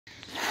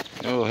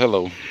Oh,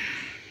 hello,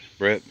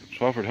 Brett.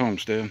 Swafford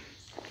Homestead.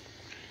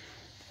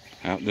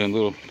 Out doing a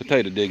little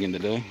potato digging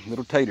today,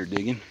 little tater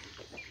digging.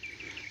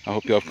 I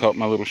hope y'all caught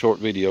my little short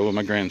video of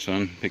my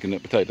grandson picking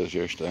up potatoes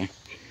yesterday.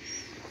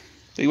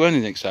 He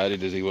wasn't as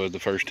excited as he was the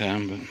first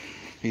time, but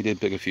he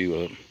did pick a few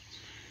up.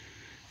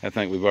 I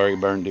think we've already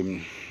burned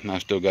him, and I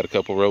still got a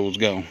couple rows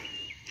go.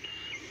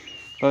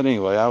 But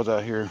anyway, I was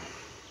out here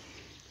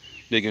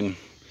digging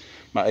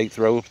my 8th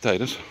row of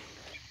potatoes.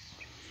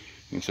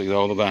 You can see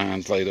all the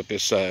vines laid up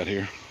this side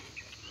here.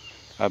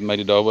 I've made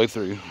it all the way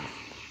through.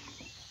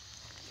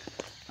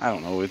 I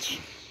don't know, it's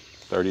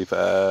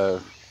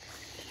 35,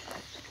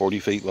 40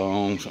 feet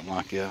long, something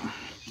like that.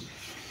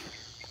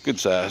 Good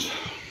size.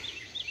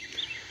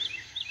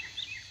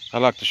 I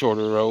like the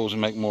shorter rows and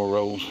make more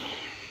rows.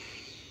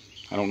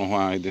 I don't know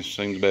why, this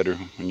seems better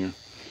when you're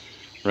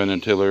running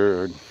a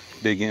tiller or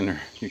digging, or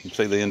you can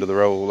see the end of the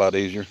row a lot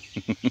easier.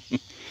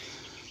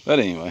 But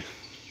anyway,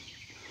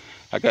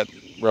 I got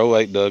row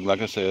 8 dug,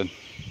 like I said.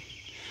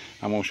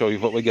 I'm going to show you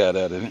what we got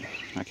out of it.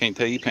 I can't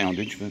tell you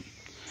poundage, but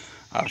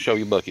I'll show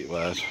you bucket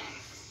wise.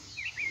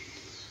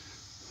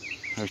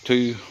 There's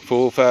 2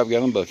 full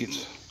 5-gallon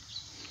buckets.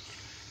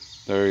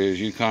 There is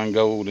Yukon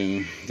gold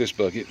in this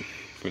bucket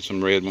with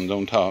some red ones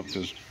on top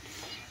because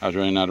I was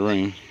running out of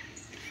room.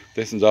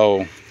 This is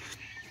all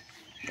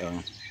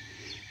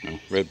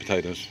red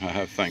potatoes. I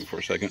have to think for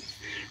a second.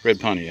 Red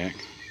Pontiac.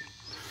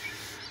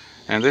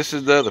 And this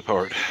is the other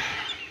part.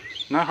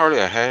 Not hardly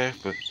a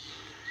half, but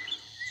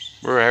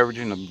we're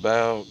averaging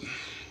about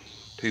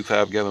 2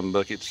 5-gallon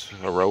buckets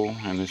a row,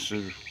 and this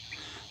is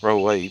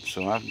row 8,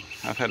 so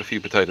I've had a few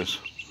potatoes.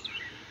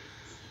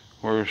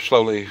 We're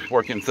slowly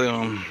working through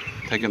them,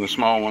 taking the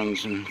small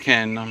ones and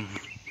canning them,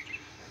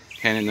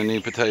 canning the new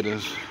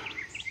potatoes,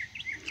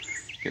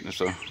 getting us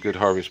a good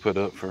harvest put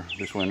up for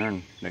this winter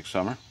and next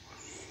summer.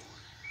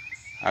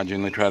 I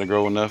generally try to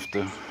grow enough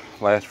to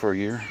last for a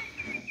year.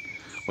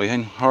 We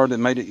hadn't hardly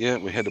made it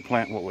yet. We had to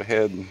plant what we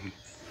had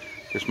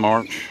this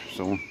March,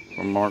 so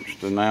from March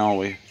to now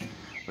we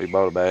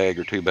bought a bag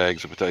or 2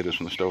 bags of potatoes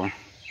from the store.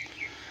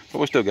 But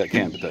we still got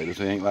canned potatoes.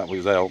 It ain't like we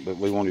was out, but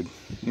we wanted,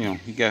 you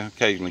gotta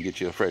occasionally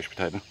get you a fresh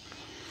potato.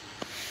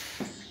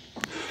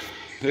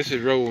 This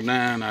is row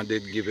 9. I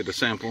did give it a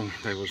sample.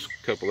 There was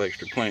a couple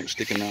extra plants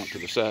sticking out to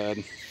the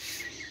side.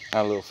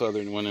 Got a little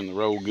further and went in the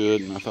row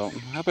good, and I thought,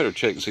 I better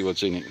check and see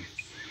what's in it.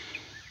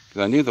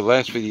 Because I knew the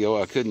last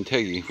video I couldn't tell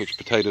you which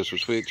potatoes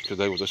was which because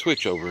there was a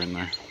switchover in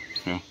there.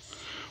 Well,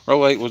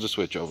 row 8 was a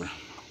switchover.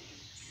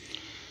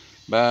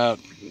 About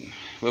a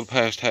little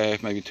past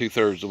half, maybe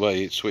 2/3 of the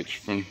way, it switched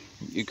from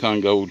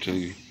Yukon gold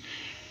to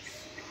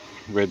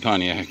red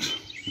Pontiacs.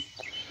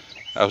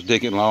 I was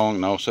digging along,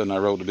 and all of a sudden I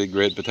rolled a big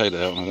red potato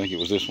out, and I think it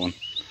was this one,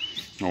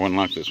 or one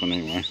like this one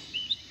anyway.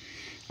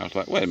 I was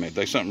like, wait a minute,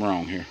 there's something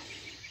wrong here.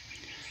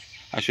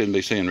 I shouldn't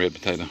be seeing red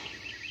potato.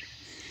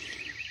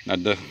 I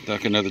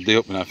dug another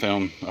dip, and I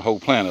found a whole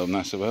plant of them.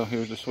 I said, well,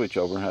 here's the switch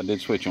over. I did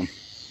switch them.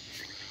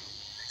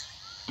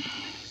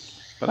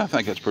 But I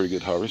think that's pretty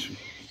good harvest.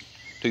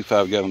 2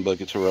 5-gallon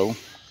buckets a row.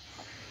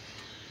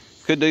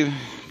 Could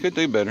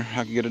do better.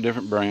 I could get a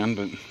different brand,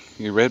 but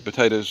your red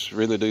potatoes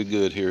really do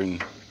good here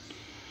in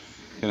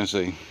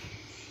Tennessee.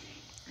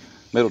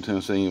 Middle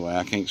Tennessee anyway.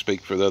 I can't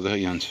speak for the other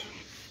ends.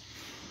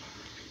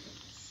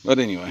 But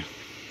anyway,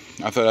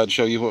 I thought I'd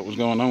show you what was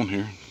going on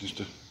here.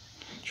 Just a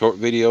short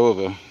video of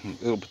a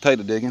little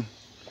potato digging.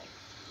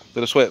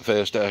 Little sweat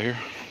fest out here.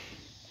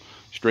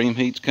 Extreme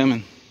heat's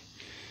coming.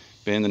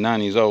 Been in the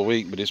 90s all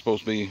week, but it's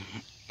supposed to be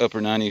upper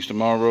 90s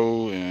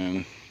tomorrow, and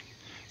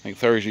I think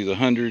Thursday's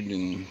 100,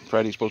 and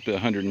Friday's supposed to be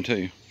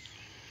 102.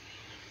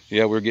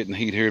 Yeah, we're getting the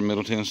heat here in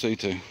Middle Tennessee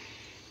too.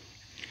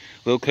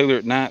 A little cooler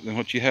at night than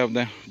what you have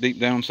deep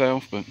down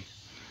south, but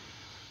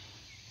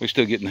we're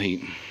still getting the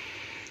heat.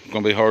 It's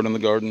gonna be hard on the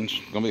gardens.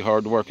 It's gonna be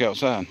hard to work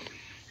outside.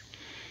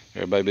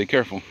 Everybody be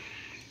careful.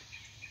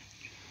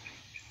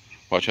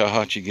 Watch how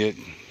hot you get.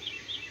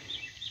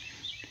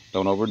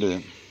 Don't overdo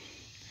it.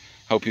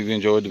 Hope you've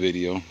enjoyed the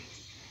video.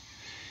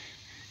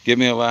 Give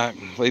me a like,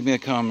 leave me a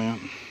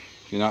comment.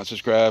 If you're not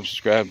subscribed,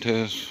 subscribe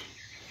to us.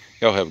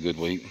 Y'all have a good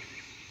week.